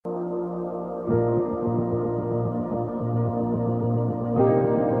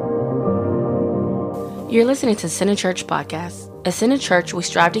You're listening to Center Church Podcast. At Center Church, we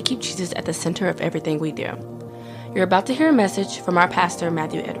strive to keep Jesus at the center of everything we do. You're about to hear a message from our pastor,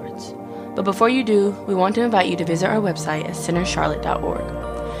 Matthew Edwards. But before you do, we want to invite you to visit our website at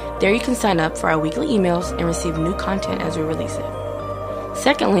centercharlotte.org. There you can sign up for our weekly emails and receive new content as we release it.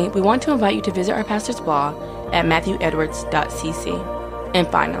 Secondly, we want to invite you to visit our pastor's blog at matthewedwards.cc. And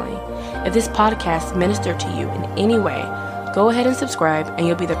finally, if this podcast ministered to you in any way, go ahead and subscribe and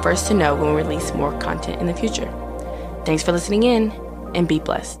you'll be the first to know when we release more content in the future. Thanks for listening in and be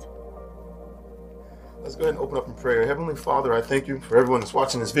blessed. Let's go ahead and open up in prayer. Heavenly Father, I thank you for everyone that's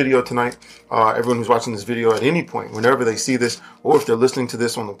watching this video tonight, everyone who's watching this video at any point, whenever they see this, or if they're listening to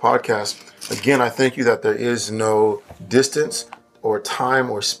this on the podcast. Again, I thank you that there is no distance or time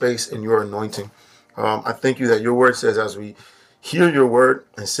or space in your anointing. I thank you that your word says as we hear your word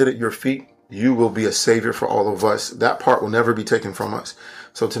and sit at your feet, you will be a savior for all of us. That part will never be taken from us.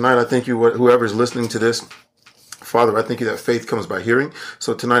 So tonight, I thank you, whoever's listening to this, Father, I thank you that faith comes by hearing.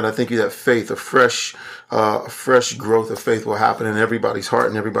 So tonight, I thank you that faith, a fresh growth of faith will happen in everybody's heart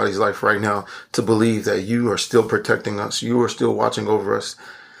and everybody's life right now to believe that you are still protecting us. You are still watching over us.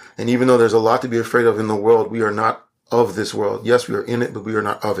 And even though there's a lot to be afraid of in the world, we are not of this world. Yes, we are in it, but we are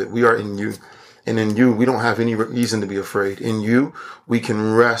not of it. We are in you. And in you, we don't have any reason to be afraid. In you, we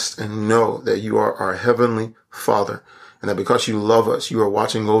can rest and know that you are our heavenly Father. And that because you love us, you are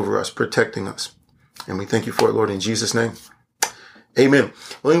watching over us, protecting us. And we thank you for it, Lord, in Jesus' name. Amen.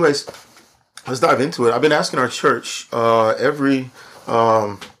 Well, anyways, let's dive into it. I've been asking our church for the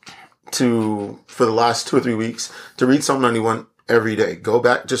last 2 or 3 weeks to read Psalm 91 every day. Go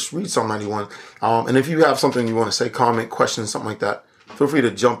back, just read Psalm 91. And if you have something you want to say, comment, question, something like that, feel free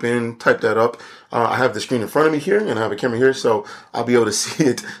to jump in, type that up. I have the screen in front of me here, and I have a camera here, so I'll be able to see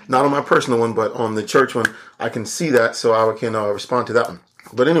it. Not on my personal one, but on the church one, I can see that, so I can respond to that one.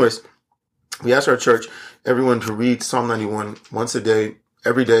 But anyways, we asked our church, everyone to read Psalm 91 once a day,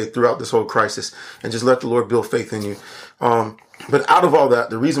 every day throughout this whole crisis, and just let the Lord build faith in you. But out of all that,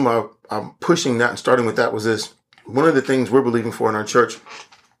 the reason why I'm pushing that and starting with that was this. One of the things we're believing for in our church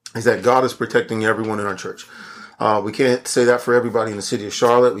is that God is protecting everyone in our church. We can't say that for everybody in the city of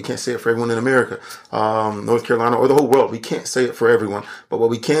Charlotte. We can't say it for everyone in America, North Carolina, or the whole world. We can't say it for everyone. But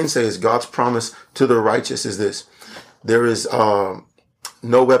what we can say is God's promise to the righteous is this. There is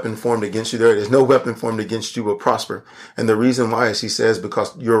no weapon formed against you. There is no weapon formed against you will prosper. And the reason why is he says,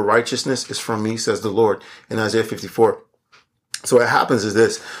 because your righteousness is from me, says the Lord in Isaiah 54. So what happens is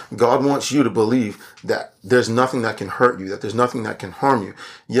this. God wants you to believe that there's nothing that can hurt you, that there's nothing that can harm you.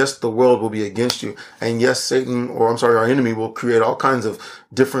 Yes, the world will be against you. And yes, our enemy will create all kinds of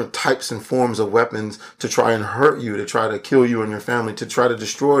different types and forms of weapons to try and hurt you, to try to kill you and your family, to try to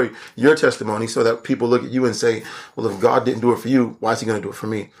destroy your testimony so that people look at you and say, well, if God didn't do it for you, why is he going to do it for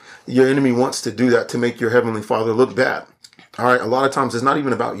me? Your enemy wants to do that to make your heavenly Father look bad. All right. A lot of times it's not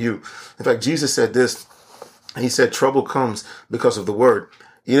even about you. In fact, Jesus said this. He said trouble comes because of the word.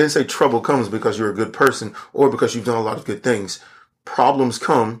 He didn't say trouble comes because you're a good person or because you've done a lot of good things. Problems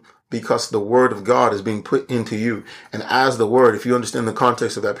come because the word of God is being put into you. And as the word, if you understand the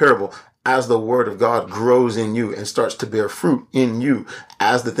context of that parable, as the word of God grows in you and starts to bear fruit in you,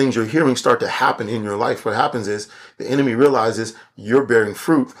 as the things you're hearing start to happen in your life, what happens is the enemy realizes you're bearing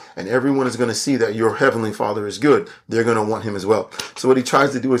fruit and everyone is going to see that your heavenly Father is good. They're going to want him as well. So what he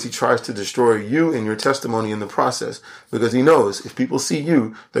tries to do is he tries to destroy you and your testimony in the process because he knows if people see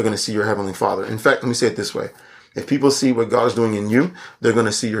you, they're going to see your heavenly Father. In fact, let me say it this way. If people see what God is doing in you, they're going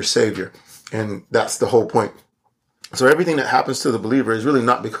to see your Savior. And that's the whole point. So everything that happens to the believer is really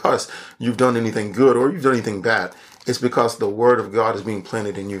not because you've done anything good or you've done anything bad. It's because the word of God is being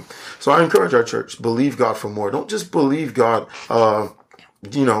planted in you. So I encourage our church, believe God for more. Don't just believe God, oh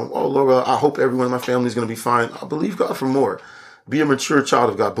Lord, I hope everyone in my family is going to be fine. I believe God for more. Be a mature child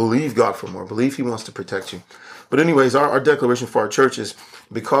of God. Believe God for more. Believe he wants to protect you. But anyways, our declaration for our church is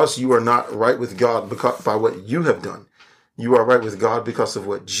because you are not right with God by what you have done. You are right with God because of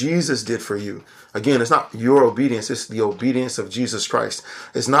what Jesus did for you. Again, it's not your obedience. It's the obedience of Jesus Christ.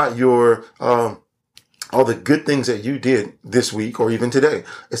 It's not your, all the good things that you did this week or even today.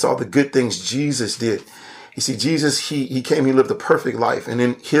 It's all the good things Jesus did. You see, Jesus, he came, he lived a perfect life. And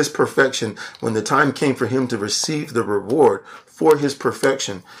in his perfection, when the time came for him to receive the reward for his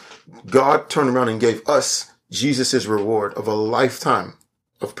perfection, God turned around and gave us Jesus' reward of a lifetime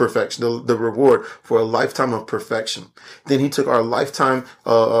of perfection, the reward for a lifetime of perfection. Then he took our lifetime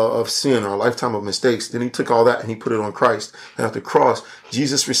of sin, our lifetime of mistakes. Then he took all that and he put it on Christ. And at the cross,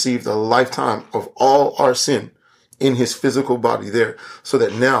 Jesus received a lifetime of all our sin in his physical body there. So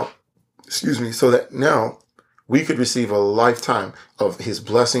that now we could receive a lifetime of his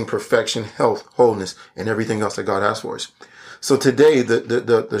blessing, perfection, health, wholeness, and everything else that God has for us. So today,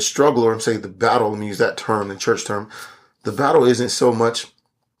 the struggle, or say the battle, let me use that term, the church term, the battle isn't so much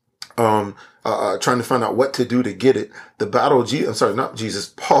trying to find out what to do to get it. The battle, not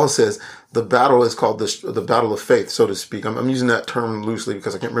Jesus. Paul says the battle is called the battle of faith, so to speak. I'm using that term loosely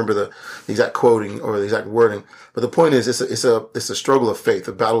because I can't remember the exact quoting or the exact wording. But the point is, it's a struggle of faith,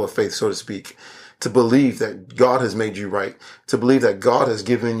 a battle of faith, so to speak. To believe that God has made you right, to believe that God has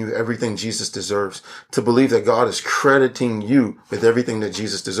given you everything Jesus deserves, to believe that God is crediting you with everything that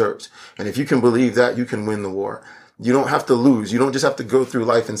Jesus deserves. And if you can believe that, you can win the war. You don't have to lose. You don't just have to go through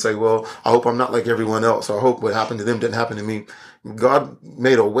life and say, well, I hope I'm not like everyone else. Or I hope what happened to them didn't happen to me. God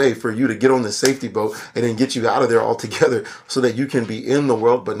made a way for you to get on the safety boat and then get you out of there altogether so that you can be in the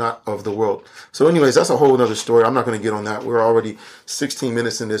world, but not of the world. So anyways, that's a whole other story. I'm not going to get on that. We're already 16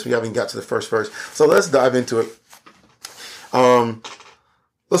 minutes in this. We haven't got to the first verse. So let's dive into it.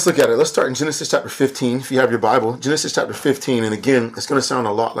 Let's look at it. Let's start in Genesis chapter 15. If you have your Bible, Genesis chapter 15. And again, it's going to sound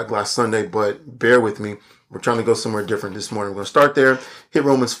a lot like last Sunday, but bear with me. We're trying to go somewhere different this morning. We're going to start there, hit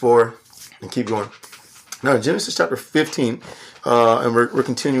Romans 4, and keep going. Now, Genesis chapter 15, and we're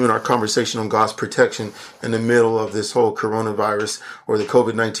continuing our conversation on God's protection in the middle of this whole coronavirus or the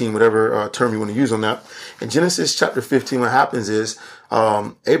COVID-19, whatever term you want to use on that. In Genesis chapter 15, what happens is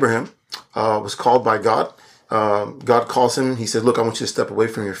Abraham was called by God. God calls him. He said, look, I want you to step away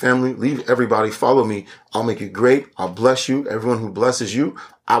from your family. Leave everybody. Follow me. I'll make you great. I'll bless you. Everyone who blesses you,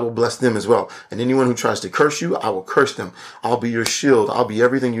 I will bless them as well. And anyone who tries to curse you, I will curse them. I'll be your shield. I'll be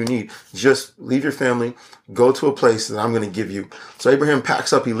everything you need. Just leave your family. Go to a place that I'm going to give you. So Abraham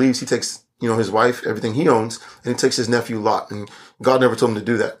packs up. He leaves. He takes, his wife, everything he owns, and he takes his nephew Lot. And God never told him to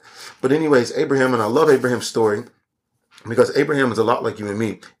do that. But anyways, Abraham, and I love Abraham's story because Abraham is a lot like you and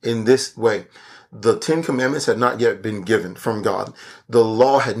me in this way. The 10 Commandments had not yet been given from God. The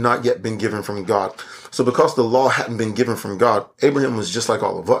law had not yet been given from God. So because the law hadn't been given from God, Abraham was just like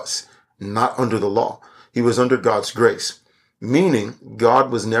all of us, not under the law. He was under God's grace, meaning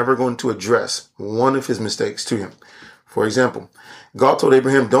God was never going to address one of his mistakes to him. For example, God told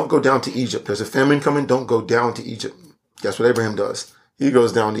Abraham, don't go down to Egypt. There's a famine coming. Don't go down to Egypt. Guess what Abraham does? He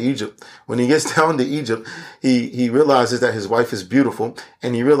goes down to Egypt. When he gets down to Egypt, he realizes that his wife is beautiful,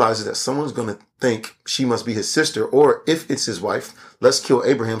 and he realizes that someone's going to think she must be his sister, or if it's his wife, let's kill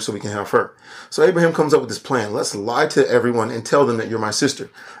Abraham so we can have her. So Abraham comes up with this plan. Let's lie to everyone and tell them that you're my sister,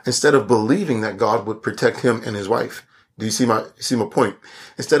 instead of believing that God would protect him and his wife. Do you see my point?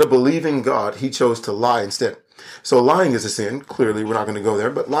 Instead of believing God, he chose to lie instead. So lying is a sin. Clearly, we're not going to go there,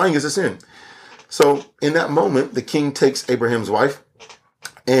 but lying is a sin. So in that moment, the king takes Abraham's wife,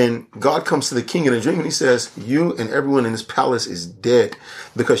 and God comes to the king in a dream and he says, you and everyone in this palace is dead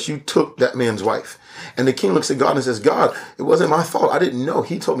because you took that man's wife. And the king looks at God and says, God, it wasn't my fault. I didn't know.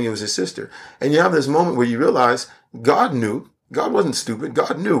 He told me it was his sister. And you have this moment where you realize God knew. God wasn't stupid.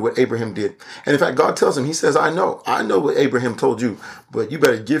 God knew what Abraham did. And in fact, God tells him, he says, I know what Abraham told you, but you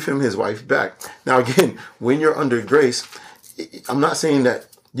better give him his wife back. Now, again, when you're under grace, I'm not saying that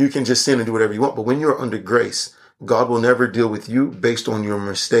you can just sin and do whatever you want, but when you're under grace, God will never deal with you based on your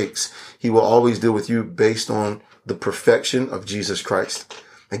mistakes. He will always deal with you based on the perfection of Jesus Christ.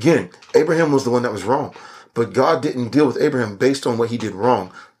 Again, Abraham was the one that was wrong, but God didn't deal with Abraham based on what he did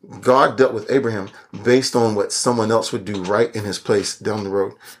wrong. God dealt with Abraham based on what someone else would do right in his place down the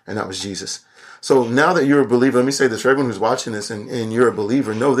road, and that was Jesus. So now that you're a believer, let me say this for everyone who's watching this and you're a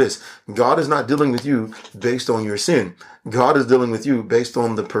believer, know this. God is not dealing with you based on your sin. God is dealing with you based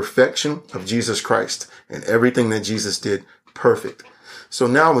on the perfection of Jesus Christ and everything that Jesus did perfect. So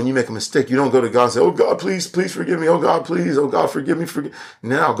now when you make a mistake, you don't go to God and say, oh God, please forgive me. Oh God, please. Oh God, forgive me.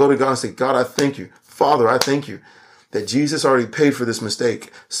 Now go to God and say, God, I thank you. Father, I thank you that Jesus already paid for this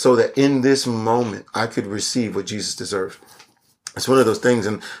mistake so that in this moment I could receive what Jesus deserved. It's one of those things,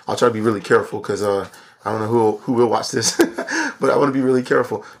 and I'll try to be really careful because I don't know who will watch this, but I want to be really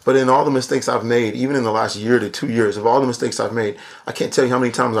careful. But in all the mistakes I've made, even in the last year to 2 years, of all the mistakes I've made, I can't tell you how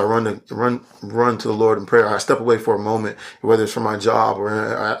many times I run to the Lord in prayer. I step away for a moment, whether it's from my job or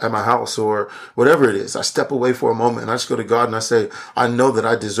at my house or whatever it is. I step away for a moment and I just go to God and I say, I know that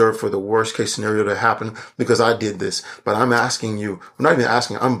I deserve for the worst case scenario to happen because I did this. But I'm asking you, I'm not even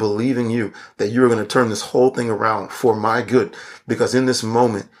asking, I'm believing you that you're going to turn this whole thing around for my good. Because in this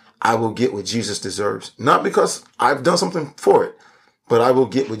moment, I will get what Jesus deserves. Not because I've done something for it, but I will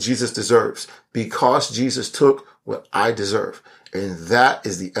get what Jesus deserves because Jesus took what I deserve. And that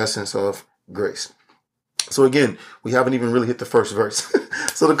is the essence of grace. So again, we haven't even really hit the first verse.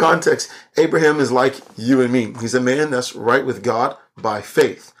 So the context, Abraham is like you and me. He's a man that's right with God by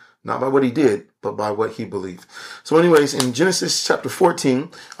faith. not by what he did, but by what he believed. So anyways, in Genesis chapter 14,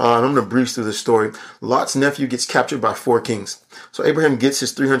 and I'm going to breeze through this story, Lot's nephew gets captured by 4 kings. So Abraham gets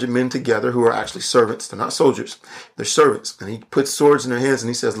his 300 men together who are actually servants. They're not soldiers. They're servants. And he puts swords in their hands and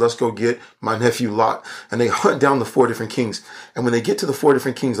he says, let's go get my nephew Lot. And they hunt down the 4 different kings. And when they get to the 4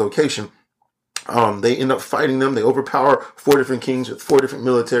 different kings' location, they end up fighting them. They overpower 4 different kings with 4 different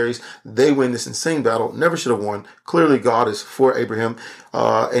militaries. They win this insane battle. Never should have won. Clearly, God is for Abraham.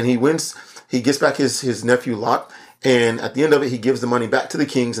 And he wins. He gets back his nephew Lot. And at the end of it, he gives the money back to the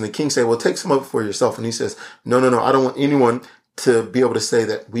kings. And the kings say, well, take some of it for yourself. And he says, no. I don't want anyone to be able to say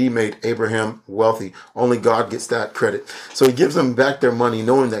that we made Abraham wealthy. Only God gets that credit. So he gives them back their money,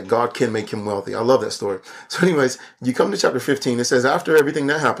 knowing that God can make him wealthy. I love that story. So anyways, you come to chapter 15. It says, after everything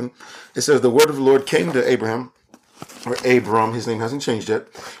that happened, it says, the word of the Lord came to Abraham, or Abram, his name hasn't changed yet.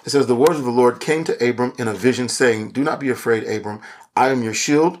 It says, the word of the Lord came to Abram in a vision saying, do not be afraid, Abram. I am your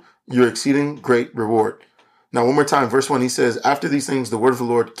shield, your exceeding great reward. Now, one more time, verse 1, he says, after these things, the word of the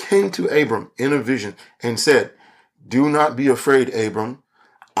Lord came to Abram in a vision and said, do not be afraid, Abram.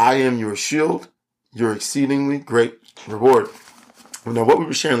 I am your shield, your exceedingly great reward. Now, what we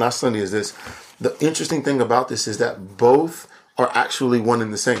were sharing last Sunday is this. The interesting thing about this is that both are actually one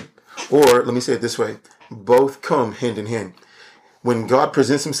and the same. Or, let me say it this way. Both come hand in hand. When God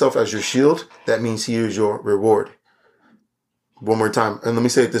presents himself as your shield, that means he is your reward. One more time. And let me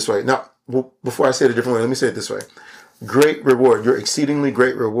say it this way. Now, before I say it a different way, let me say it this way. Great reward, your exceedingly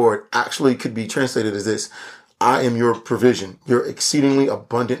great reward actually could be translated as this. I am your provision, your exceedingly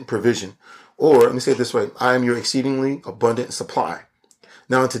abundant provision. Or let me say it this way. I am your exceedingly abundant supply.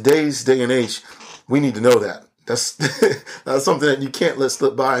 Now, in today's day and age, we need to know that. That's that's something that you can't let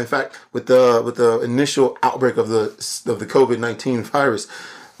slip by. In fact, with the initial outbreak of the COVID-19 virus,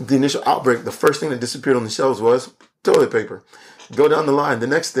 the initial outbreak, the first thing that disappeared on the shelves was toilet paper. Go down the line, the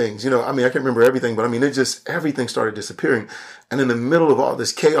next things, I can't remember everything, but everything started disappearing. And in the middle of all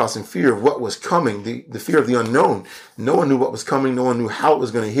this chaos and fear of what was coming, the fear of the unknown, no one knew what was coming. No one knew how it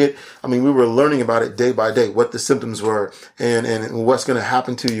was going to hit. We were learning about it day by day, what the symptoms were and what's going to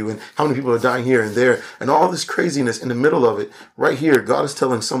happen to you and how many people are dying here and there and all this craziness in the middle of it. Right here, God is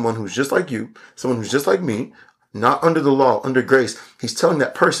telling someone who's just like you, someone who's just like me, not under the law, under grace. He's telling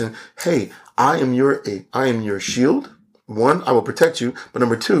that person, hey, I am your shield. 1, I will protect you. But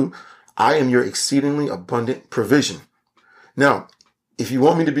number 2, I am your exceedingly abundant provision. Now, if you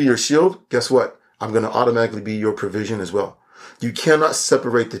want me to be your shield, guess what? I'm going to automatically be your provision as well. You cannot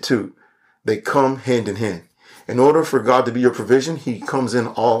separate the two. They come hand in hand. In order for God to be your provision, he comes in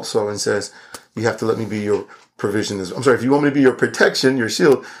also and says, you have to let me be your provision as well. I'm sorry, if you want me to be your protection, your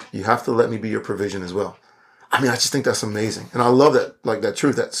shield, you have to let me be your provision as well. I just think that's amazing. And I love that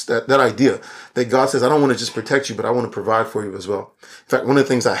truth, that idea that God says, I don't want to just protect you, but I want to provide for you as well. In fact, one of the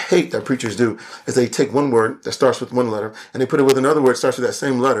things I hate that preachers do is they take one word that starts with one letter and they put it with another word that starts with that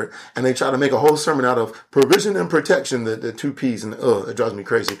same letter. And they try to make a whole sermon out of provision and protection, the 2 P's. And it drives me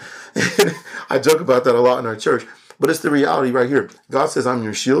crazy. I joke about that a lot in our church, but it's the reality right here. God says, I'm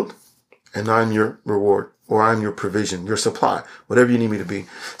your shield and I'm your reward, or I'm your provision, your supply, whatever you need me to be.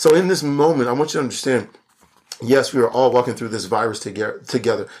 So in this moment, I want you to understand, yes, we are all walking through this virus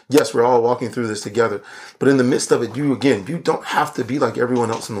together. Yes, we're all walking through this together. But in the midst of it, you don't have to be like everyone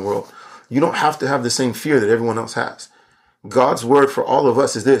else in the world. You don't have to have the same fear that everyone else has. God's word for all of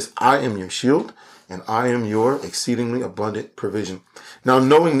us is this: I am your shield and I am your exceedingly abundant provision. Now,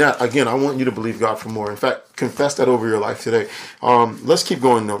 knowing that, again, I want you to believe God for more. In fact, confess that over your life today. Let's keep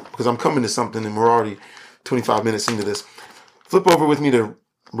going though, because I'm coming to something and we're already 25 minutes into this. Flip over with me to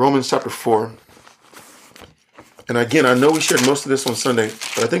Romans chapter 4. And again, I know we shared most of this on Sunday,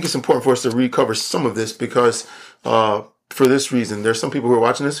 but I think it's important for us to recover some of this because for this reason, there's some people who are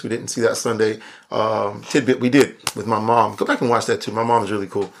watching this who didn't see that Sunday tidbit we did with my mom. Go back and watch that too. My mom is really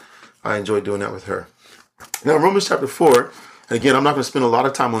cool. I enjoyed doing that with her. Now, Romans chapter 4, and again, I'm not going to spend a lot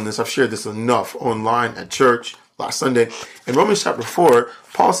of time on this. I've shared this enough online at church last Sunday. In Romans chapter 4,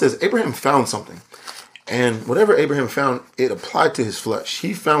 Paul says Abraham found something. And whatever Abraham found, it applied to his flesh.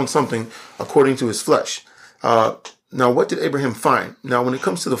 He found something according to his flesh. Now, what did Abraham find? Now, when it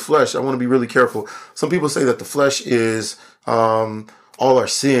comes to the flesh, I want to be really careful. Some people say that the flesh is all our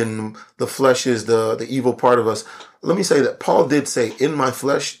sin. The flesh is the evil part of us. Let me say that Paul did say, in my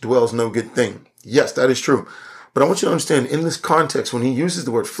flesh dwells no good thing. Yes, that is true. But I want you to understand, in this context, when he uses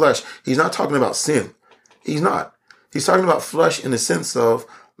the word flesh, he's not talking about sin. He's not. He's talking about flesh in the sense of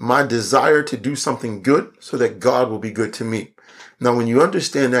my desire to do something good so that God will be good to me. Now, when you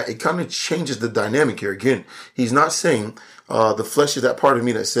understand that, it kind of changes the dynamic here. Again, he's not saying The flesh is that part of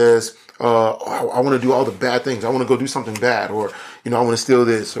me that says, I want to do all the bad things. I want to go do something bad, or, I want to steal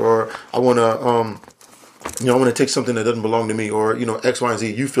this, or I want to, I want to take something that doesn't belong to me, or, X, Y, and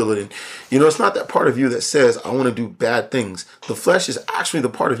Z, you feel it. And, it's not that part of you that says, I want to do bad things. The flesh is actually the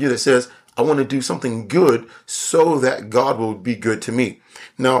part of you that says, I want to do something good so that God will be good to me.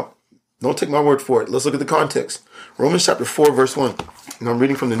 Now, don't take my word for it. Let's look at the context. Romans chapter 4, verse 1. And I'm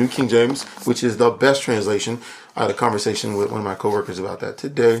reading from the New King James, which is the best translation. I had a conversation with one of my coworkers about that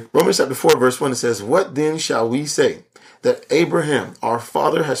today. Romans chapter 4, verse 1, it says, what then shall we say that Abraham, our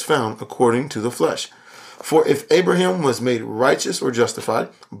father, has found according to the flesh? For if Abraham was made righteous or justified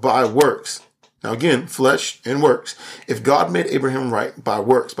by works, now again, flesh and works, if God made Abraham right by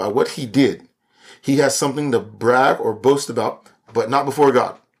works, by what he did, he has something to brag or boast about, but not before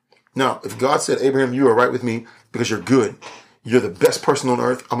God. Now, if God said, Abraham, you are right with me because you're good, you're the best person on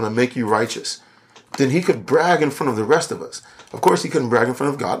earth, I'm going to make you righteous, then he could brag in front of the rest of us. Of course, he couldn't brag in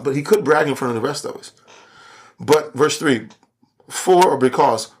front of God, but he could brag in front of the rest of us. But verse 3, for or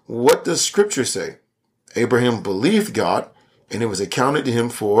because, what does Scripture say? Abraham believed God, and it was accounted to him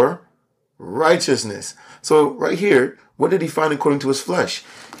for righteousness. So right here, what did he find according to his flesh?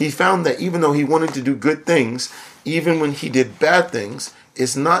 He found that even though he wanted to do good things, even when he did bad things,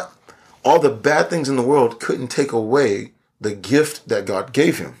 it's not all the bad things in the world couldn't take away the gift that God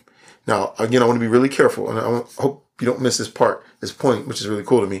gave him. Now, again, I want to be really careful, and I hope you don't miss this point, which is really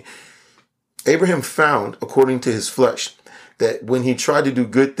cool to me. Abraham found, according to his flesh, that when he tried to do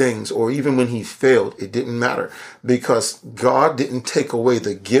good things, or even when he failed, it didn't matter, because God didn't take away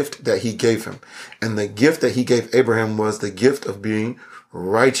the gift that he gave him. And the gift that he gave Abraham was the gift of being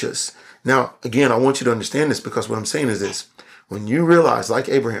righteous. Now, again, I want you to understand this, because what I'm saying is this. When you realize, like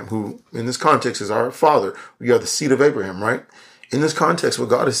Abraham, who in this context is our father, we are the seed of Abraham, right? In this context, what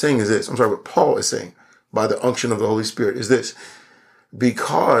God is saying is this. What Paul is saying by the unction of the Holy Spirit is this.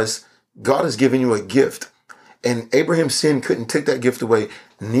 Because God has given you a gift, and Abraham's sin couldn't take that gift away,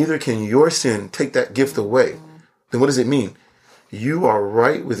 neither can your sin take that gift away. Then what does it mean? You are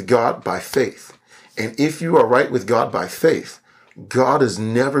right with God by faith. And if you are right with God by faith, God is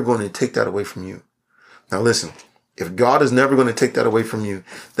never going to take that away from you. Now listen. If God is never going to take that away from you,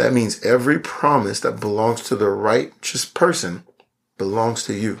 that means every promise that belongs to the righteous person belongs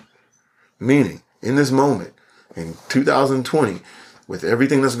to you. Meaning, in this moment, in 2020, with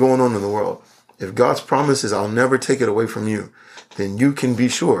everything that's going on in the world, if God's promise is, I'll never take it away from you, then you can be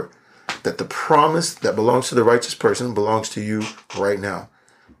sure that the promise that belongs to the righteous person belongs to you right now.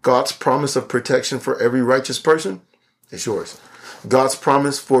 God's promise of protection for every righteous person is yours. God's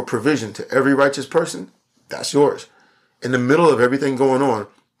promise for provision to every righteous person, that's yours. In the middle of everything going on,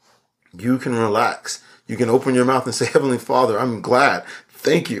 you can relax. You can open your mouth and say, Heavenly Father, I'm glad.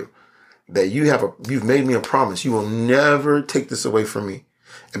 Thank you that you've made me a promise. You will never take this away from me.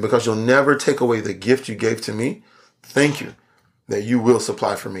 And because you'll never take away the gift you gave to me, thank you that you will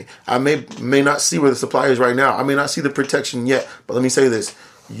supply for me. I may not see where the supply is right now. I may not see the protection yet, but let me say this.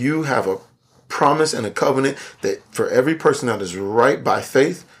 You have a promise and a covenant that for every person that is right by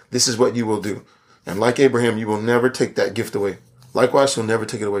faith, this is what you will do. And like Abraham, you will never take that gift away. Likewise, you'll never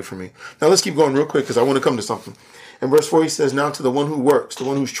take it away from me. Now let's keep going real quick because I want to come to something. In verse 4, he says, now to the one who works, the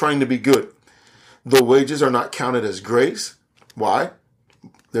one who's trying to be good, the wages are not counted as grace. Why?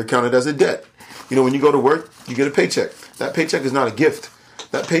 They're counted as a debt. When you go to work, you get a paycheck. That paycheck is not a gift.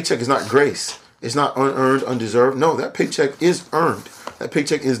 That paycheck is not grace. It's not unearned, undeserved. No, that paycheck is earned. That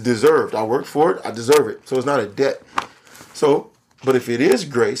paycheck is deserved. I worked for it. I deserve it. So it's not a debt. But if it is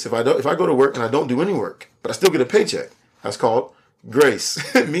grace, if I go to work and I don't do any work, but I still get a paycheck, that's called grace,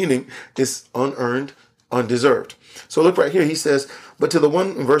 meaning it's unearned, undeserved. So look right here. He says, but to the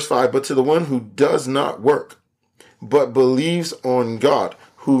one in verse 5, but to the one who does not work, but believes on God,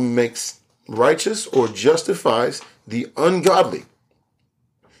 who makes righteous or justifies the ungodly,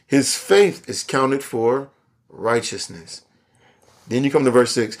 his faith is counted for righteousness. Then you come to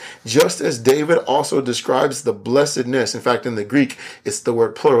verse 6. Just as David also describes the blessedness. In fact, in the Greek, it's the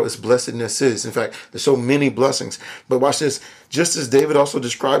word plural. It's blessednesses. In fact, there's so many blessings. But watch this. Just as David also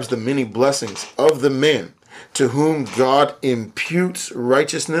describes the many blessings of the man to whom God imputes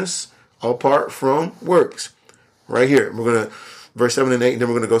righteousness apart from works. Right here. We're going to verse 7 and 8, and then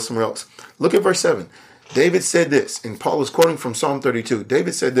we're going to go somewhere else. Look at verse 7. David said this, and Paul is quoting from Psalm 32.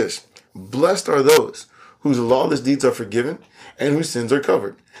 David said this, blessed are those whose lawless deeds are forgiven and whose sins are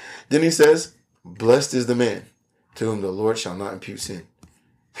covered. Then he says, blessed is the man to whom the Lord shall not impute sin.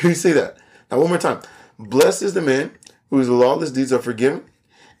 You see that? Now one more time. Blessed is the man whose lawless deeds are forgiven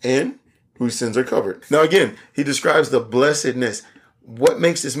and whose sins are covered. Now again, he describes the blessedness. What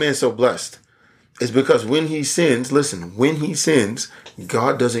makes this man so blessed? is because when he sins, listen, when he sins,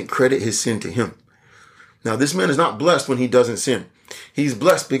 God doesn't credit his sin to him. Now, this man is not blessed when he doesn't sin. He's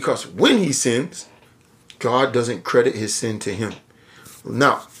blessed because when he sins, God doesn't credit his sin to him.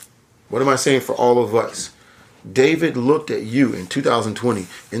 Now, what am I saying for all of us? David looked at you in 2020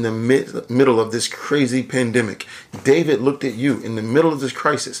 in the middle of this crazy pandemic. David looked at you in the middle of this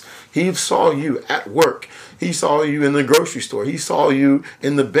crisis. He saw you at work. He saw you in the grocery store. He saw you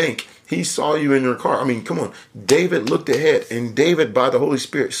in the bank. He saw you in your car. I mean, come on. David looked ahead, and David, by the Holy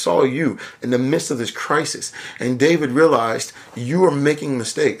Spirit, saw you in the midst of this crisis. And David realized you are making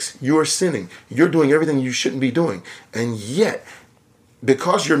mistakes. You are sinning. You're doing everything you shouldn't be doing. And yet,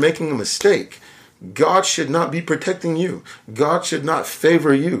 because you're making a mistake, God should not be protecting you. God should not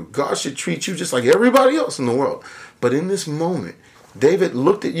favor you. God should treat you just like everybody else in the world. But in this moment, David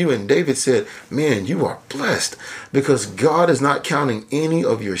looked at you and David said, man, you are blessed because God is not counting any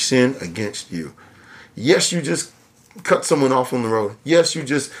of your sin against you. Yes, you just cut someone off on the road. Yes, you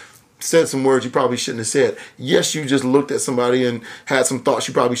just said some words you probably shouldn't have said. Yes, you just looked at somebody and had some thoughts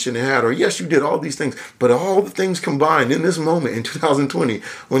you probably shouldn't have had. Or yes, you did all these things. But all the things combined in this moment in 2020,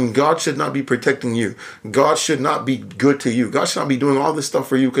 when God should not be protecting you, God should not be good to you, God should not be doing all this stuff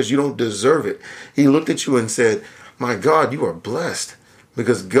for you because you don't deserve it. He looked at you and said, my God, you are blessed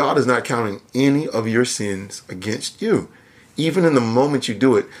because God is not counting any of your sins against you. Even in the moment you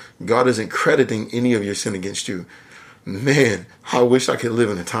do it, God isn't crediting any of your sin against you. Man, I wish I could live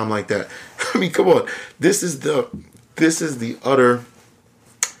in a time like that. I mean, come on. This is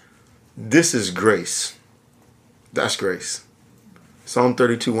grace. That's grace. Psalm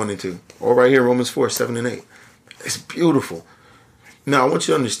 32, 1 and 2. Or right here, Romans 4, 7 and 8. It's beautiful. Now, I want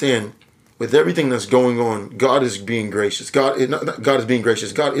you to understand, with everything that's going on, God is being gracious. God is being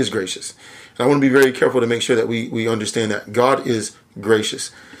gracious. God is gracious. And I want to be very careful to make sure that we understand that God is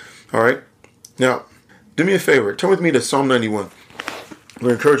gracious. All right? Now, do me a favor. Turn with me to Psalm 91.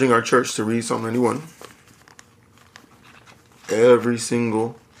 We're encouraging our church to read Psalm 91 every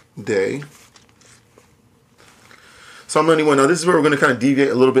single day. Psalm 91. Now, this is where we're going to kind of deviate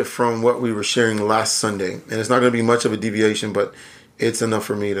a little bit from what we were sharing last Sunday. And it's not going to be much of a deviation, but it's enough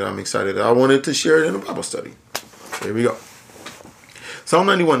for me that I'm excited. I wanted to share it in a Bible study. Here we go. Psalm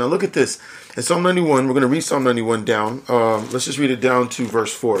 91. Now, look at this. In Psalm 91, we're going to read Psalm 91 down. Let's just read it down to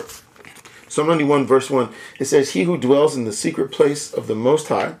verse 4. Psalm 91 verse 1, it says, he who dwells in the secret place of the Most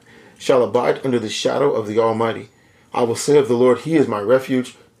High shall abide under the shadow of the Almighty. I will say of the Lord, he is my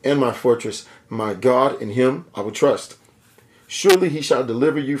refuge and my fortress, my God, in him I will trust. Surely he shall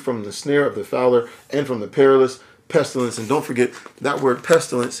deliver you from the snare of the fowler and from the perilous pestilence. And don't forget, that word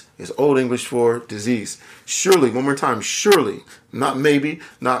pestilence is Old English for disease. Surely, one more time, surely, not maybe,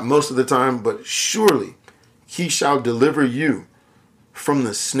 not most of the time, but surely he shall deliver you from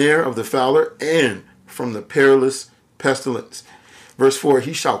the snare of the fowler and from the perilous pestilence. Verse 4,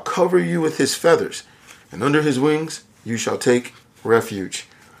 he shall cover you with his feathers, and under his wings you shall take refuge.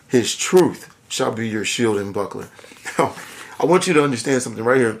 His truth shall be your shield and buckler. Now, I want you to understand something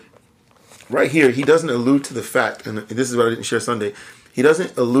right here. Right here, he doesn't allude to the fact, and this is what I didn't share Sunday, he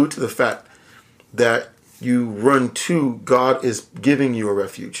doesn't allude to the fact that you run to God is giving you a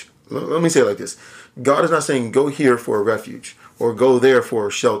refuge. Let me say it like this. God is not saying go here for a refuge or go there for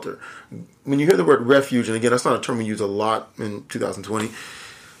a shelter. When you hear the word refuge, and again, that's not a term we use a lot in 2020,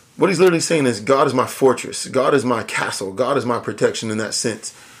 what he's literally saying is God is my fortress. God is my castle. God is my protection in that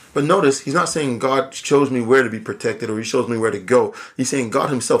sense. But notice, he's not saying God shows me where to be protected or he shows me where to go. He's saying God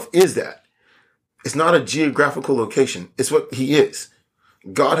himself is that. It's not a geographical location. It's what he is.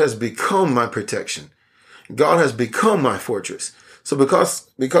 God has become my protection. God has become my fortress. So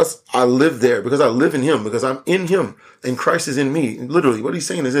because I live there, because I live in him, because I'm in him and Christ is in me, literally what he's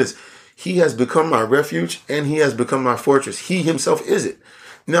saying is this, he has become my refuge and he has become my fortress. He himself is it.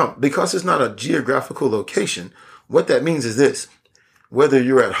 Now, because it's not a geographical location, what that means is this, whether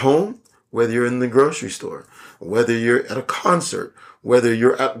you're at home, whether you're in the grocery store, whether you're at a concert, whether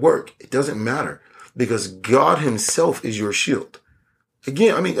you're at work, it doesn't matter because God himself is your shield.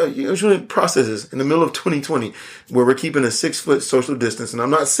 Again, I mean, usually processes in the middle of 2020 where we're keeping a 6-foot social distance. And I'm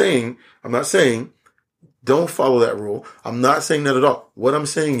not saying don't follow that rule. I'm not saying that at all. What I'm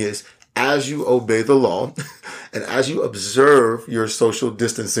saying is as you obey the law and as you observe your social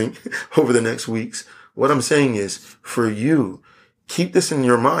distancing over the next weeks, what I'm saying is for you, keep this in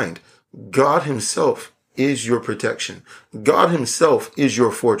your mind. God himself is your protection. God himself is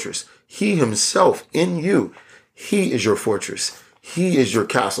your fortress. He himself in you, he is your fortress. He is your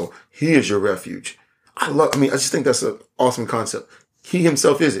castle. He is your refuge. I just think that's an awesome concept. He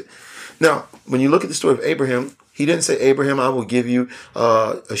himself is it. Now, when you look at the story of Abraham, He didn't say, Abraham, I will give you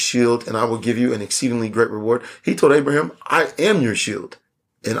a shield and I will give you an exceedingly great reward. He told Abraham, I am your shield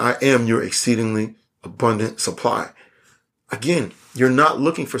and I am your exceedingly abundant supply. Again, you're not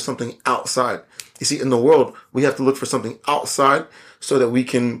looking for something outside. You see, in the world, we have to look for something outside so that we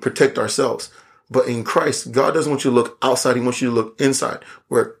can protect ourselves. But in Christ, God doesn't want you to look outside. He wants you to look inside.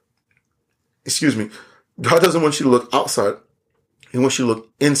 God doesn't want you to look outside. He wants you to look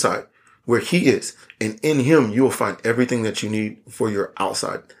inside where he is. And in him, you will find everything that you need for your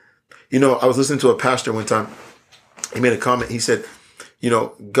outside. You know, I was listening to a pastor one time. He made a comment. He said, you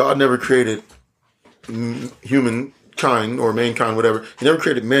know, God never created humankind or mankind, whatever. He never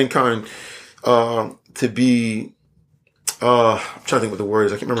created mankind to be, I'm trying to think what the word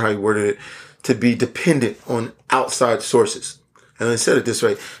is. I can't remember how he worded it. To be dependent on outside sources. And I said it this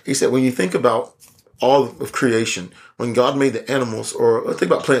way. He said, when you think about all of creation, when God made the animals, or let's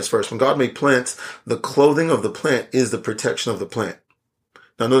think about plants first. When God made plants, the clothing of the plant is the protection of the plant.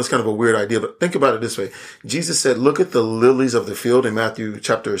 Now, I know it's kind of a weird idea, but think about it this way. Jesus said, look at the lilies of the field in Matthew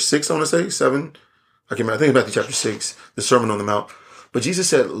chapter 6, I want to say, 7. I think it's Matthew chapter 6, the Sermon on the Mount. But Jesus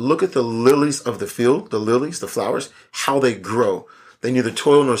said, look at the lilies of the field, the lilies, the flowers, how they grow. They neither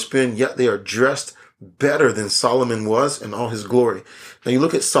toil nor spin, yet they are dressed better than Solomon was in all his glory. Now you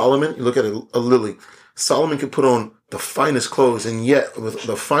look at Solomon, you look at a lily. Solomon could put on the finest clothes, and yet with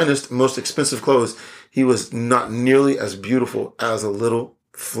the finest, most expensive clothes, he was not nearly as beautiful as a little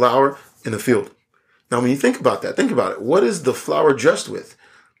flower in the field. Now when you think about that, think about it. What is the flower dressed with?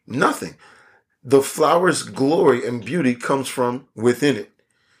 Nothing. The flower's glory and beauty comes from within it.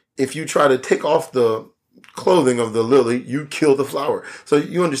 If you try to take off the clothing of the lily, you kill the flower. So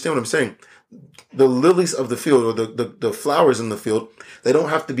you understand what I'm saying? The lilies of the field, or the flowers in the field, they don't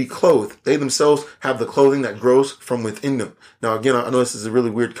have to be clothed. They themselves have the clothing that grows from within them. Now, again, I know this is a really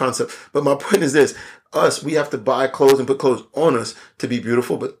weird concept, but my point is this. We have to buy clothes and put clothes on us to be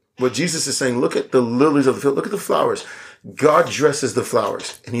beautiful. But what Jesus is saying, look at the lilies of the field. Look at the flowers. God dresses the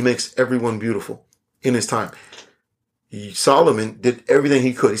flowers and he makes everyone beautiful in his time. Solomon did everything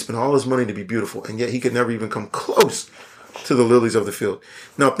he could. He spent all his money to be beautiful, and yet he could never even come close to the lilies of the field.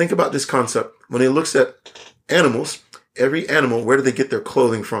 Now, think about this concept. When it looks at animals, every animal, where do they get their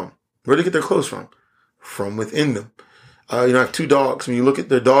clothing from? Where do they get their clothes from? From within them. I have 2 dogs. When you look at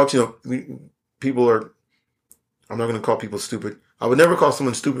their dogs, people are, I'm not going to call people stupid. I would never call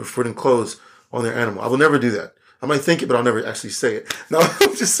someone stupid for putting clothes on their animal. I will never do that. I might think it, but I'll never actually say it. No,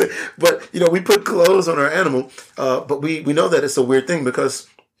 I'm just saying. But, we put clothes on our animal, but we know that it's a weird thing because,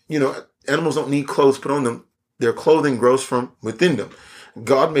 animals don't need clothes put on them. Their clothing grows from within them.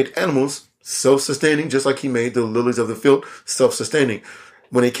 God made animals self-sustaining, just like he made the lilies of the field self-sustaining.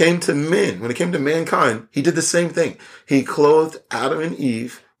 When it came to mankind, he did the same thing. He clothed Adam and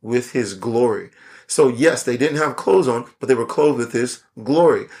Eve with his glory. So yes, they didn't have clothes on, but they were clothed with his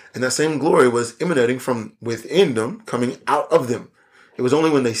glory. And that same glory was emanating from within them, coming out of them. It was only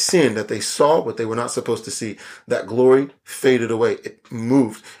when they sinned that they saw what they were not supposed to see. That glory faded away. It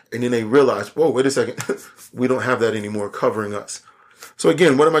moved. And then they realized, whoa, wait a second. We don't have that anymore covering us. So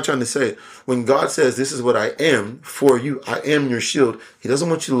again, what am I trying to say? When God says, this is what I am for you, I am your shield, he doesn't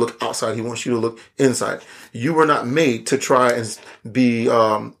want you to look outside. He wants you to look inside. You were not made to try and be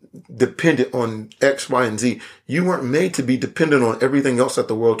dependent on X, Y, and Z. You weren't made to be dependent on everything else that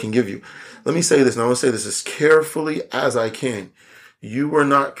the world can give you. Let me say this, and I want to say this as carefully as I can. You were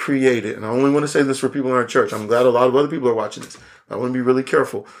not created, and I only want to say this for people in our church. I'm glad a lot of other people are watching this. I want to be really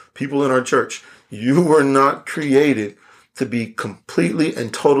careful. People in our church, you were not created to be completely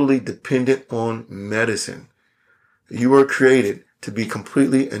and totally dependent on medicine. You were created to be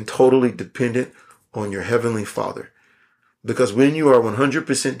completely and totally dependent on your Heavenly Father. Because when you are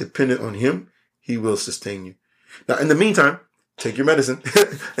 100% dependent on him, he will sustain you. Now, in the meantime, take your medicine.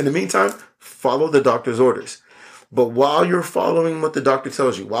 In the meantime, follow the doctor's orders. But while you're following what the doctor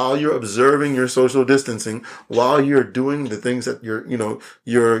tells you, while you're observing your social distancing, while you're doing the things that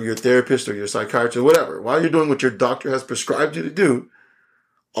your therapist or your psychiatrist or whatever, while you're doing what your doctor has prescribed you to do,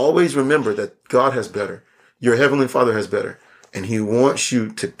 always remember that God has better. Your Heavenly Father has better. And he wants you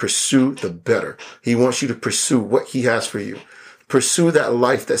to pursue the better. He wants you to pursue what he has for you. Pursue that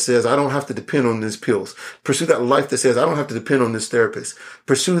life that says, I don't have to depend on these pills. Pursue that life that says, I don't have to depend on this therapist.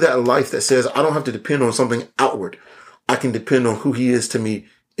 Pursue that life that says, I don't have to depend on something outward. I can depend on who he is to me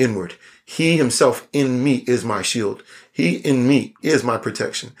inward. He himself in me is my shield. He in me is my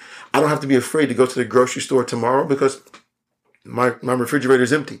protection. I don't have to be afraid to go to the grocery store tomorrow because my refrigerator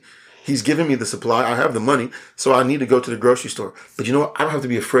is empty. He's given me the supply. I have the money, so I need to go to the grocery store. But you know what? I don't have to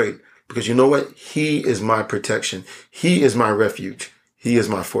be afraid because you know what? He is my protection. He is my refuge. He is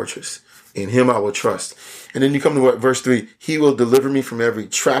my fortress. In him I will trust. And then you come to what? Verse 3. He will deliver me from every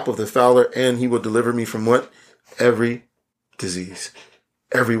trap of the fowler, and he will deliver me from what? Every disease.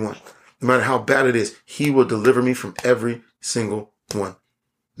 Everyone. No matter how bad it is, he will deliver me from every single one.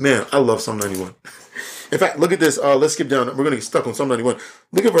 Man, I love Psalm 91. In fact, look at this. Let's skip down. We're going to get stuck on Psalm 91.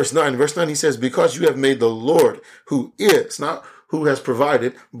 Look at verse 9. Verse 9, he says, because you have made the Lord, who is, not who has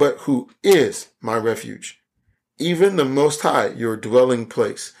provided, but who is my refuge, even the Most High, your dwelling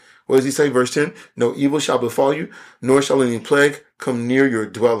place. What does he say? Verse 10, no evil shall befall you, nor shall any plague come near your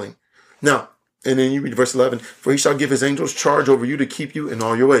dwelling. Now, and then you read verse 11, for he shall give his angels charge over you to keep you in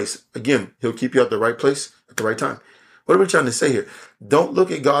all your ways. Again, he'll keep you at the right place at the right time. What are we trying to say here? Don't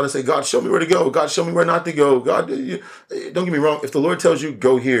look at God and say, God, show me where to go. God, show me where not to go. God, don't get me wrong. If the Lord tells you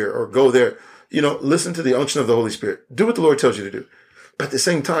go here or go there, listen to the unction of the Holy Spirit. Do what the Lord tells you to do. But at the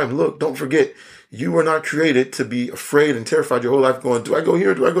same time, look, don't forget, you were not created to be afraid and terrified your whole life going, do I go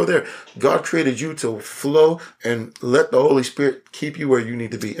here? Do I go there? God created you to flow and let the Holy Spirit keep you where you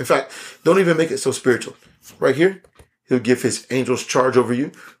need to be. In fact, don't even make it so spiritual. Right here, he'll give his angels charge over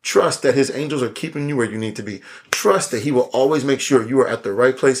you. Trust that his angels are keeping you where you need to be. Trust that he will always make sure you are at the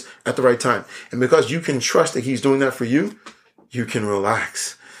right place at the right time. And because you can trust that he's doing that for you, you can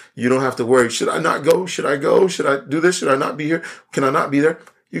relax. You don't have to worry. Should I not go? Should I go? Should I do this? Should I not be here? Can I not be there?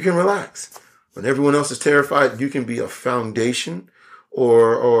 You can relax. When everyone else is terrified, you can be a foundation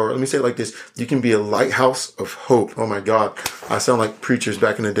or let me say it like this. You can be a lighthouse of hope. Oh my God. I sound like preachers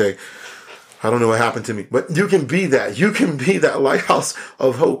back in the day. I don't know what happened to me, but you can be that. You can be that lighthouse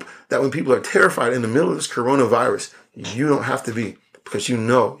of hope that when people are terrified in the middle of this coronavirus, you don't have to be, because you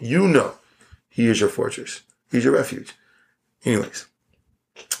know he is your fortress. He's your refuge. Anyways,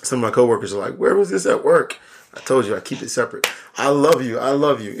 some of my coworkers are like, where was this at work? I told you I keep it separate. I love you. I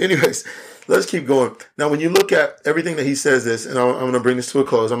love you. Anyways, let's keep going. Now, when you look at everything that he says this, and I'm going to bring this to a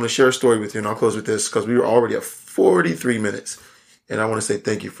close. I'm going to share a story with you, and I'll close with this because we were already at 43 minutes. And I want to say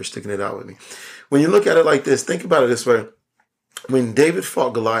thank you for sticking it out with me. When you look at it like this, think about it this way. When David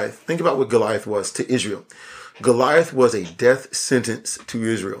fought Goliath, think about what Goliath was to Israel. Goliath was a death sentence to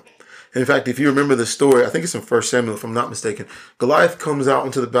Israel. In fact, if you remember the story, I think it's in 1 Samuel, if I'm not mistaken, Goliath comes out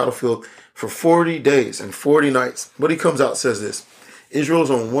onto the battlefield for 40 days and 40 nights. What he comes out says this: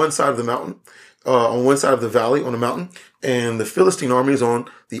 Israel's on one side of the mountain, on one side of the valley on a mountain, and the Philistine army is on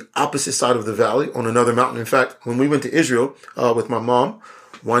the opposite side of the valley on another mountain. In fact, when we went to Israel with my mom,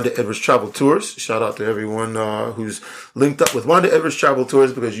 Wanda Edwards Travel Tours, shout out to everyone who's linked up with Wanda Edwards Travel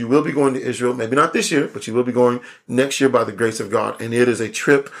Tours, because you will be going to Israel, maybe not this year, but you will be going next year by the grace of God. And it is a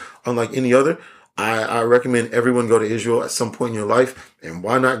trip unlike any other. I recommend everyone go to Israel at some point in your life. And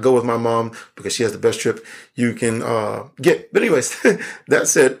why not go with my mom? Because she has the best trip you can get. But anyways, that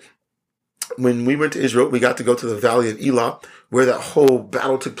said, when we went to Israel, we got to go to the Valley of Elah, where that whole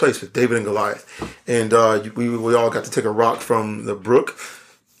battle took place with David and Goliath. And we all got to take a rock from the brook.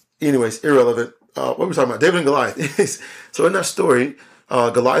 Anyways, irrelevant. What were we talking about? David and Goliath. So in that story,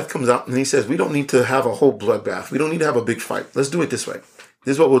 Goliath comes out and he says, we don't need to have a whole bloodbath. We don't need to have a big fight. Let's do it this way.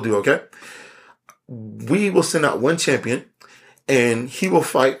 This is what we'll do, okay? We will send out one champion and he will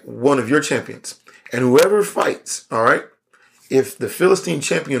fight one of your champions. And whoever fights, all right, if the Philistine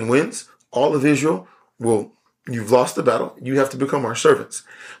champion wins, all of Israel you've lost the battle. You have to become our servants.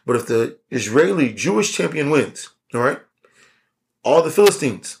 But if the Israeli Jewish champion wins, all right, all the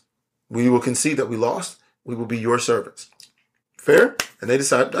Philistines, we will concede that we lost. We will be your servants. Fair? And they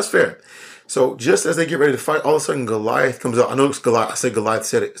decide that's fair. So just as they get ready to fight, all of a sudden Goliath comes out. I know it's Goliath. I say Goliath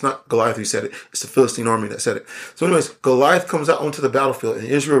said it. It's not Goliath who said it. It's the Philistine army that said it. So anyways, Goliath comes out onto the battlefield and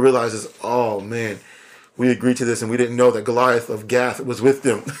Israel realizes, oh man, we agreed to this and we didn't know that Goliath of Gath was with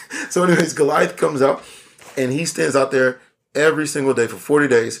them. So anyways, Goliath comes out and he stands out there every single day for 40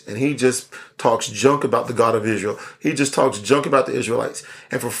 days and he just talks junk about the God of Israel. He just talks junk about the Israelites.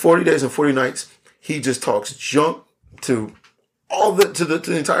 And for 40 days and 40 nights, he just talks junk to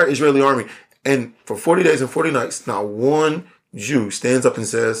the entire Israeli army. And for 40 days and 40 nights, not one Jew stands up and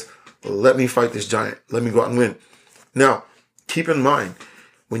says, let me fight this giant. Let me go out and win. Now, keep in mind,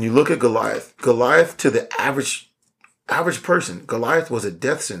 when you look at Goliath to the average person, Goliath was a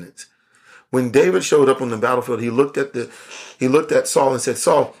death sentence. When David showed up on the battlefield, he looked at Saul and said,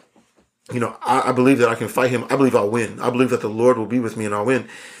 Saul, I believe that I can fight him. I believe I'll win. I believe that the Lord will be with me and I'll win.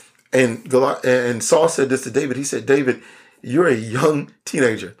 And Saul said this to David. He said, David, you're a young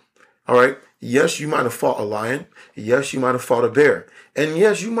teenager. All right. Yes, you might have fought a lion. Yes, you might have fought a bear. And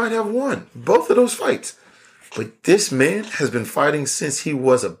yes, you might have won both of those fights. But this man has been fighting since he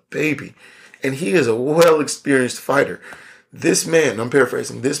was a baby. And he is a well-experienced fighter. This man, I'm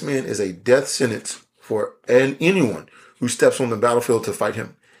paraphrasing, this man is a death sentence for anyone who steps on the battlefield to fight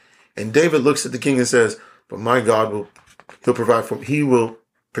him. And David looks at the king and says, but my God he'll provide for me. He will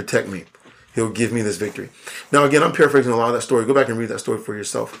protect me. He'll give me this victory. Now, again, I'm paraphrasing a lot of that story. Go back and read that story for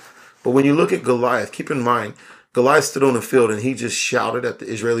yourself. But when you look at Goliath, keep in mind, Goliath stood on the field and he just shouted at the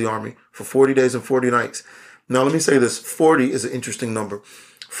Israeli army for 40 days and 40 nights. Now, let me say this. 40 is an interesting number.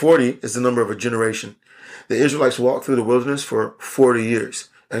 40 is the number of a generation. The Israelites walked through the wilderness for 40 years.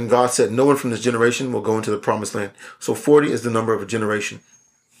 And God said, no one from this generation will go into the promised land. So 40 is the number of a generation.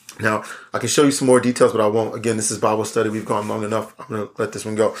 Now, I can show you some more details, but I won't. Again, this is Bible study. We've gone long enough. I'm going to let this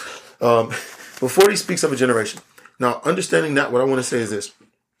one go. But 40 speaks of a generation. Now, understanding that, what I want to say is this.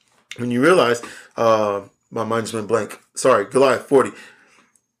 When you realize, my mind's been blank. Sorry, Goliath, 40.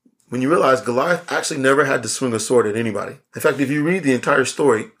 When you realize Goliath actually never had to swing a sword at anybody. In fact, if you read the entire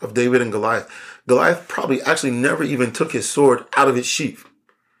story of David and Goliath, Goliath probably actually never even took his sword out of its sheath.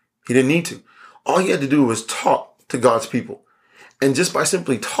 He didn't need to. All he had to do was talk to God's people. And just by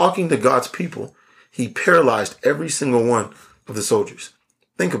simply talking to God's people, he paralyzed every single one of the soldiers.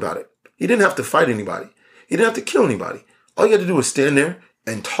 Think about it. He didn't have to fight anybody. He didn't have to kill anybody. All he had to do was stand there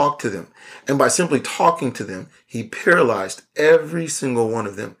and talk to them. And by simply talking to them, he paralyzed every single one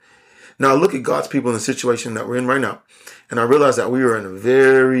of them. Now look at God's people in the situation that we're in right now. And I realize that we are in a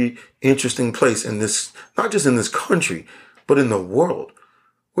very interesting place in this, not just in this country, but in the world.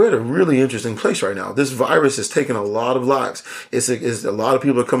 We're at a really interesting place right now. This virus has taken a lot of lives. It's a lot of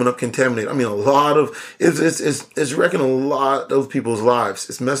people are coming up contaminated. I mean, it's wrecking a lot of people's lives.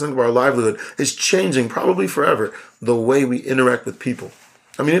 It's messing up our livelihood. It's changing probably forever the way we interact with people.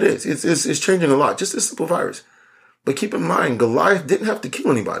 I mean, it is. It's changing a lot. Just this simple virus. But keep in mind, Goliath didn't have to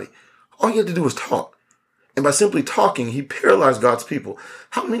kill anybody. All he had to do was talk. And by simply talking, he paralyzed God's people.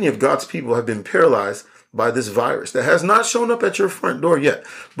 How many of God's people have been paralyzed by this virus that has not shown up at your front door yet,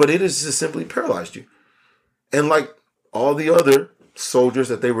 but it has just simply paralyzed you? And like all the other soldiers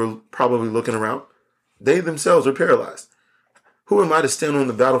that they were probably looking around, they themselves are paralyzed. Who am I to stand on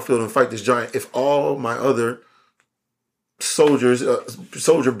the battlefield and fight this giant if all my other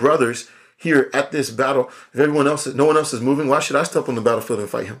soldier brothers here at this battle, if no one else is moving, why should I step on the battlefield and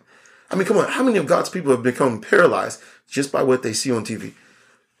fight him? I mean, come on, how many of God's people have become paralyzed just by what they see on TV?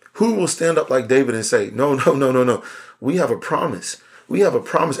 Who will stand up like David and say, no. We have a promise. We have a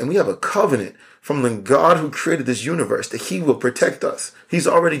promise and we have a covenant from the God who created this universe that he will protect us. He's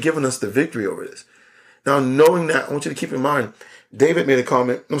already given us the victory over this. Now, knowing that, I want you to keep in mind, David made a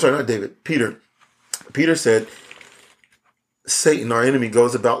comment. I'm sorry, not David, Peter. Peter said, Satan, our enemy,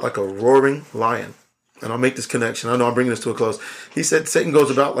 goes about like a roaring lion. And I'll make this connection. I know I'm bringing this to a close. He said Satan goes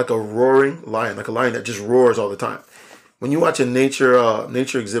about like a roaring lion, like a lion that just roars all the time. When you watch a nature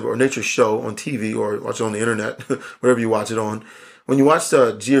exhibit or nature show on TV or watch it on the internet, wherever you watch it on, when you watch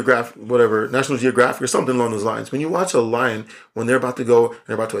National Geographic or something along those lines, when you watch a lion, when they're about to go and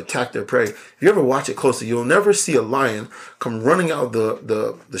they're about to attack their prey, if you ever watch it closely, you'll never see a lion come running out of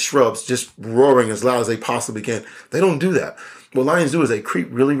the shrubs, just roaring as loud as they possibly can. They don't do that. What lions do is they creep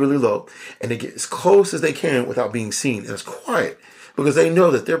really, really low and they get as close as they can without being seen. And it's quiet because they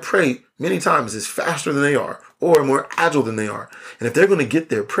know that their prey many times is faster than they are or more agile than they are. And if they're going to get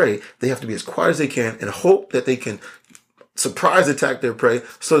their prey, they have to be as quiet as they can and hope that they can surprise attack their prey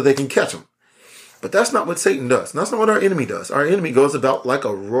so that they can catch them. But that's not what Satan does. That's not what our enemy does. Our enemy goes about like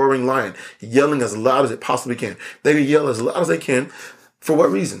a roaring lion, yelling as loud as it possibly can. They yell as loud as they can. For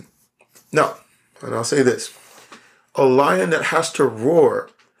what reason? Now, and I'll say this. A lion that has to roar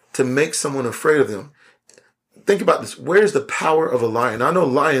to make someone afraid of them. Think about this. Where's the power of a lion? I know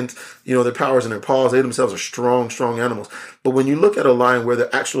lions, their power is in their paws. They themselves are strong, strong animals. But when you look at a lion where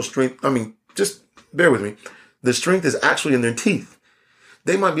the actual strength, just bear with me. The strength is actually in their teeth.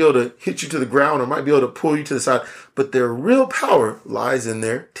 They might be able to hit you to the ground or might be able to pull you to the side, but their real power lies in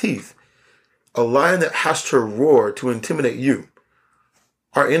their teeth. A lion that has to roar to intimidate you.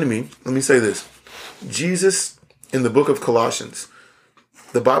 Our enemy, let me say this. Jesus, in the book of Colossians,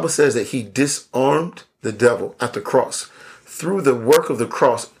 the Bible says that he disarmed the devil at the cross. Through the work of the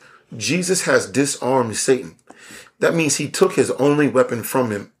cross, Jesus has disarmed Satan. That means he took his only weapon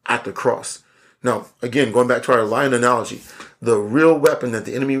from him at the cross. Now, again, going back to our lion analogy, the real weapon that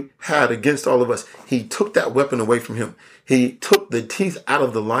the enemy had against all of us, he took that weapon away from him. He took the teeth out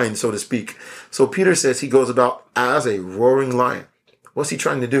of the lion, so to speak. So Peter says he goes about as a roaring lion. What's he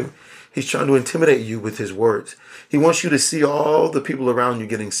trying to do? He's trying to intimidate you with his words. He wants you to see all the people around you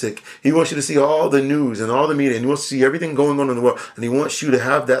getting sick. He wants you to see all the news and all the media, and he wants to see everything going on in the world. And he wants you to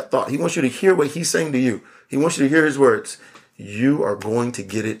have that thought. He wants you to hear what he's saying to you. He wants you to hear his words. You are going to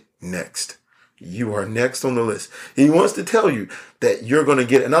get it next. you are next on the list. He wants to tell you that you're going to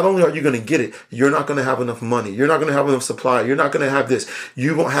get it. And not only are you going to get it, you're not going to have enough money. You're not going to have enough supply. You're not going to have this.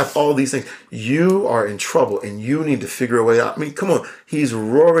 You won't have all these things. You are in trouble and you need to figure a way out. I mean, come on. He's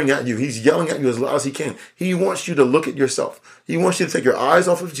roaring at you. He's yelling at you as loud as he can. He wants you to look at yourself. He wants you to take your eyes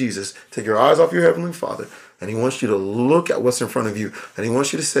off of Jesus, take your eyes off your Heavenly Father, and he wants you to look at what's in front of you. And he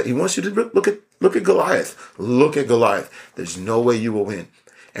wants you to say, he wants you to look at Goliath. Look at Goliath. There's no way you will win.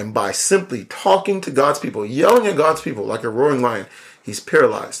 And by simply talking to God's people, yelling at God's people like a roaring lion, he's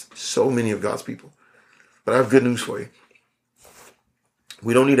paralyzed so many of God's people. But I have good news for you.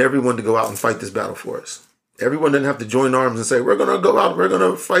 We don't need everyone to go out and fight this battle for us. Everyone doesn't have to join arms and say, we're going to go out, we're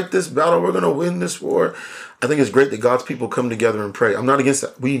going to fight this battle, we're going to win this war. I think it's great that God's people come together and pray. I'm not against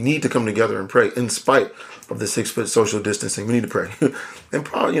that. We need to come together and pray in spite of the 6-foot social distancing. We need to pray. And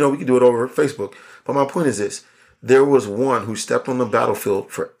probably, we can do it over Facebook. But my point is this. There was one who stepped on the battlefield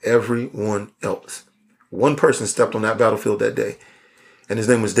for everyone else. One person stepped on that battlefield that day, and his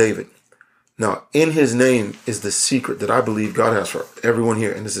name was David. Now, in his name is the secret that I believe God has for everyone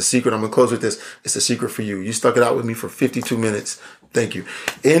here. And it's a secret. I'm going to close with this. It's a secret for you. You stuck it out with me for 52 minutes. Thank you.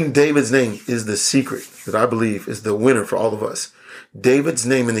 In David's name is the secret that I believe is the winner for all of us. David's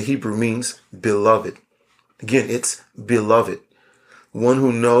name in the Hebrew means beloved. Again, it's beloved. One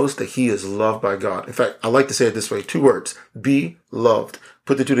who knows that he is loved by God. In fact, I like to say it this way. 2 words. Be loved.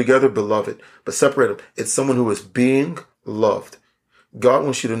 Put the 2 together, beloved. But separate them. It's someone who is being loved. God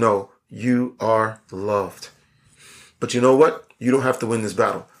wants you to know you are loved. But you know what? You don't have to win this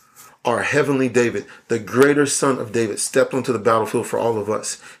battle. Our heavenly David, the greater son of David, stepped onto the battlefield for all of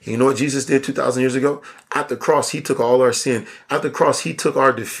us. You know what Jesus did 2,000 years ago? At the cross, he took all our sin. At the cross, he took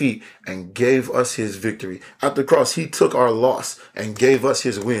our defeat and gave us his victory. At the cross, he took our loss and gave us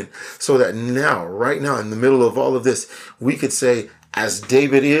his win. So that now, right now, in the middle of all of this, we could say, as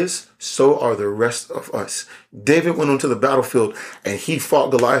David is, so are the rest of us. David went onto the battlefield and he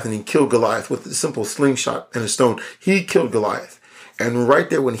fought Goliath and he killed Goliath with a simple slingshot and a stone. He killed Goliath. And right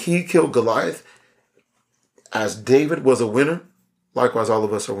there, when he killed Goliath, as David was a winner, likewise, all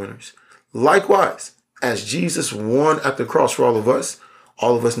of us are winners. Likewise, as Jesus won at the cross for all of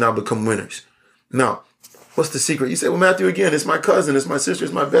us now become winners. Now, what's the secret? You say, well, Matthew, again, it's my cousin, it's my sister,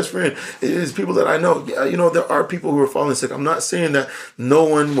 it's my best friend. It is people that I know. Yeah, there are people who are falling sick. I'm not saying that no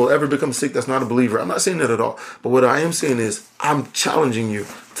one will ever become sick that's not a believer. I'm not saying that at all. But what I am saying is I'm challenging you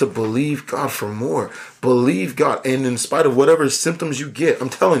to believe God for more. Believe God. And in spite of whatever symptoms you get, I'm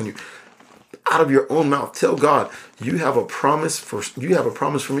telling you, out of your own mouth, tell God, you have a promise for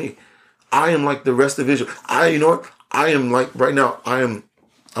me. I am like the rest of Israel. I am like right now, I'm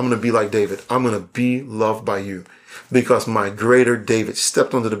going to be like David. I'm going to be loved by you because my greater David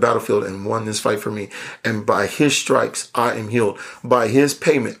stepped onto the battlefield and won this fight for me. And by his stripes, I am healed. By his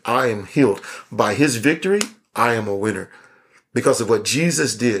payment, I am healed. By his victory, I am a winner. Because of what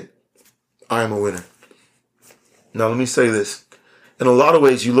Jesus did, I am a winner. Now, let me say this. In a lot of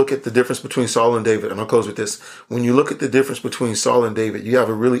ways, you look at the difference between Saul and David, and I'll close with this. When you look at the difference between Saul and David, you have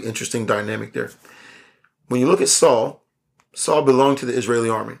a really interesting dynamic there. When you look at Saul belonged to the Israeli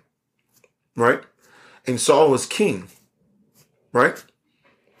army, right? And Saul was king, right?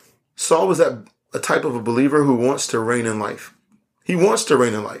 Saul was a type of a believer who wants to reign in life. He wants to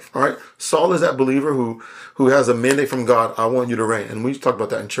reign in life, all right? Saul is that believer who has a mandate from God, I want you to reign. And we talked about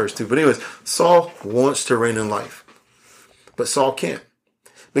that in church too. But anyways, Saul wants to reign in life. But Saul can't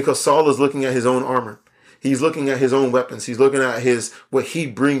because Saul is looking at his own armor. He's looking at his own weapons. He's looking at what he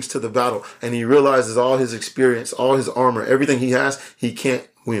brings to the battle. And he realizes all his experience, all his armor, everything he has, he can't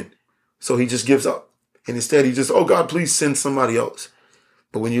win. So he just gives up. And instead he just, oh God, please send somebody else.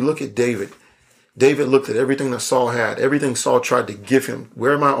 But when you look at David looked at everything that Saul had, everything Saul tried to give him.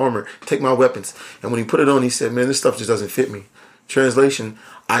 Wear my armor, take my weapons. And when he put it on, he said, man, this stuff just doesn't fit me. Translation,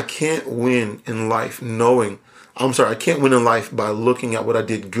 I can't win in life I can't win in life by looking at what I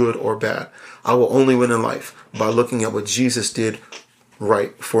did good or bad. I will only win in life by looking at what Jesus did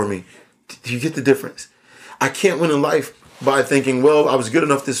right for me. Do you get the difference? I can't win in life by thinking, well, I was good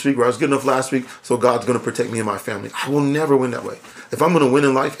enough this week or I was good enough last week, so God's going to protect me and my family. I will never win that way. If I'm going to win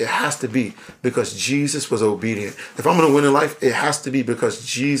in life, it has to be because Jesus was obedient. If I'm going to win in life, it has to be because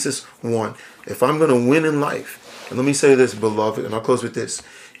Jesus won. If I'm going to win in life, and let me say this, beloved, and I'll close with this.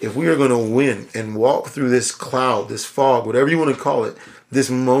 If we are going to win and walk through this cloud, this fog, whatever you want to call it, this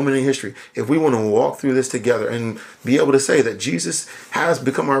moment in history, if we want to walk through this together and be able to say that Jesus has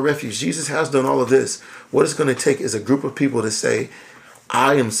become our refuge, Jesus has done all of this, what it's going to take is a group of people to say,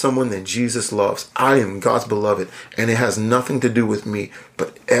 I am someone that Jesus loves. I am God's beloved. And it has nothing to do with me,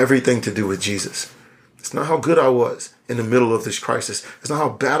 but everything to do with Jesus. It's not how good I was in the middle of this crisis. It's not how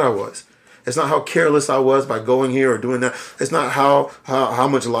bad I was. It's not how careless I was by going here or doing that. It's not how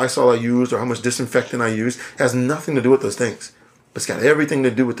much Lysol I used or how much disinfectant I used. It has nothing to do with those things. But it's got everything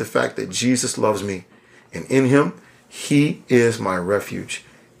to do with the fact that Jesus loves me. And in him, he is my refuge.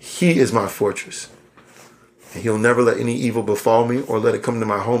 He is my fortress. And he'll never let any evil befall me or let it come to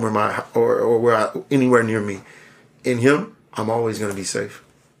my home or anywhere near me. In him, I'm always going to be safe.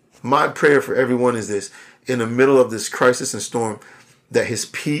 My prayer for everyone is this: in the middle of this crisis and storm, that his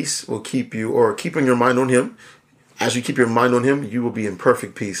peace will keep you, or keeping your mind on him. As you keep your mind on him, you will be in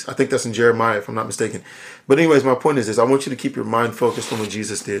perfect peace. I think that's in Jeremiah, if I'm not mistaken. But anyways, my point is this: I want you to keep your mind focused on what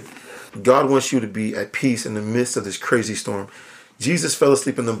Jesus did. God wants you to be at peace in the midst of this crazy storm. Jesus fell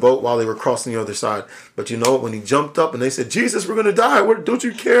asleep in the boat while they were crossing the other side. But you know what? When he jumped up and they said, Jesus, we're going to die. Don't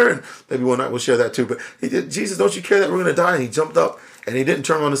you care? And maybe one night we'll share that too. But he did, Jesus, don't you care that we're going to die? And he jumped up and he didn't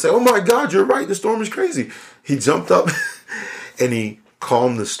turn around and say, oh my God, you're right. The storm is crazy. He jumped up and he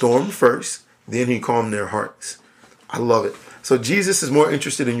calmed the storm first. Then he calmed their hearts. I love it. So Jesus is more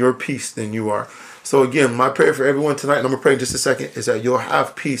interested in your peace than you are. So again, my prayer for everyone tonight, and I'm going to pray in just a second, is that you'll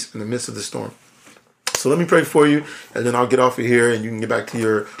have peace in the midst of the storm. So let me pray for you, and then I'll get off of here, and you can get back to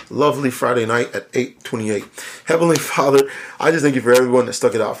your lovely Friday night at 8:28. Heavenly Father, I just thank you for everyone that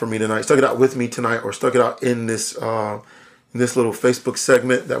stuck it out for me tonight, stuck it out with me tonight, or stuck it out in this little Facebook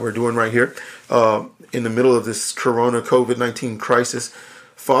segment that we're doing right here in the middle of this Corona COVID-19 crisis.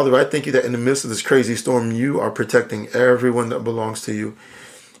 Father, I thank you that in the midst of this crazy storm, you are protecting everyone that belongs to you.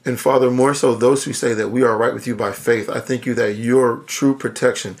 And Father, more so those who say that we are right with you by faith, I thank you that your true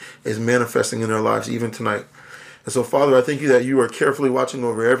protection is manifesting in their lives even tonight. And so, Father, I thank you that you are carefully watching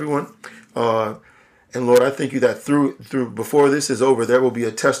over everyone. And Lord, I thank you that through before this is over, there will be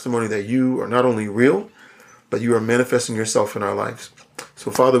a testimony that you are not only real, but you are manifesting yourself in our lives. So,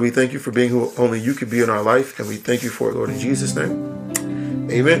 Father, we thank you for being who only you could be in our life, and we thank you for it, Lord, in Jesus' name.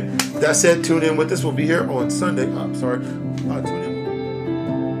 Amen. That said, tune in with us. We'll be here on Sunday. Tune in.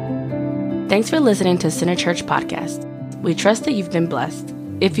 Thanks for listening to Center Church Podcast. We trust that you've been blessed.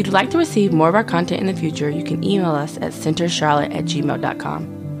 If you'd like to receive more of our content in the future, you can email us at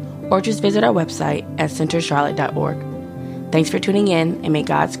centercharlotte@gmail.com or just visit our website at centercharlotte.org. Thanks for tuning in, and may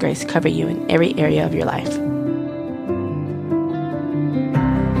God's grace cover you in every area of your life.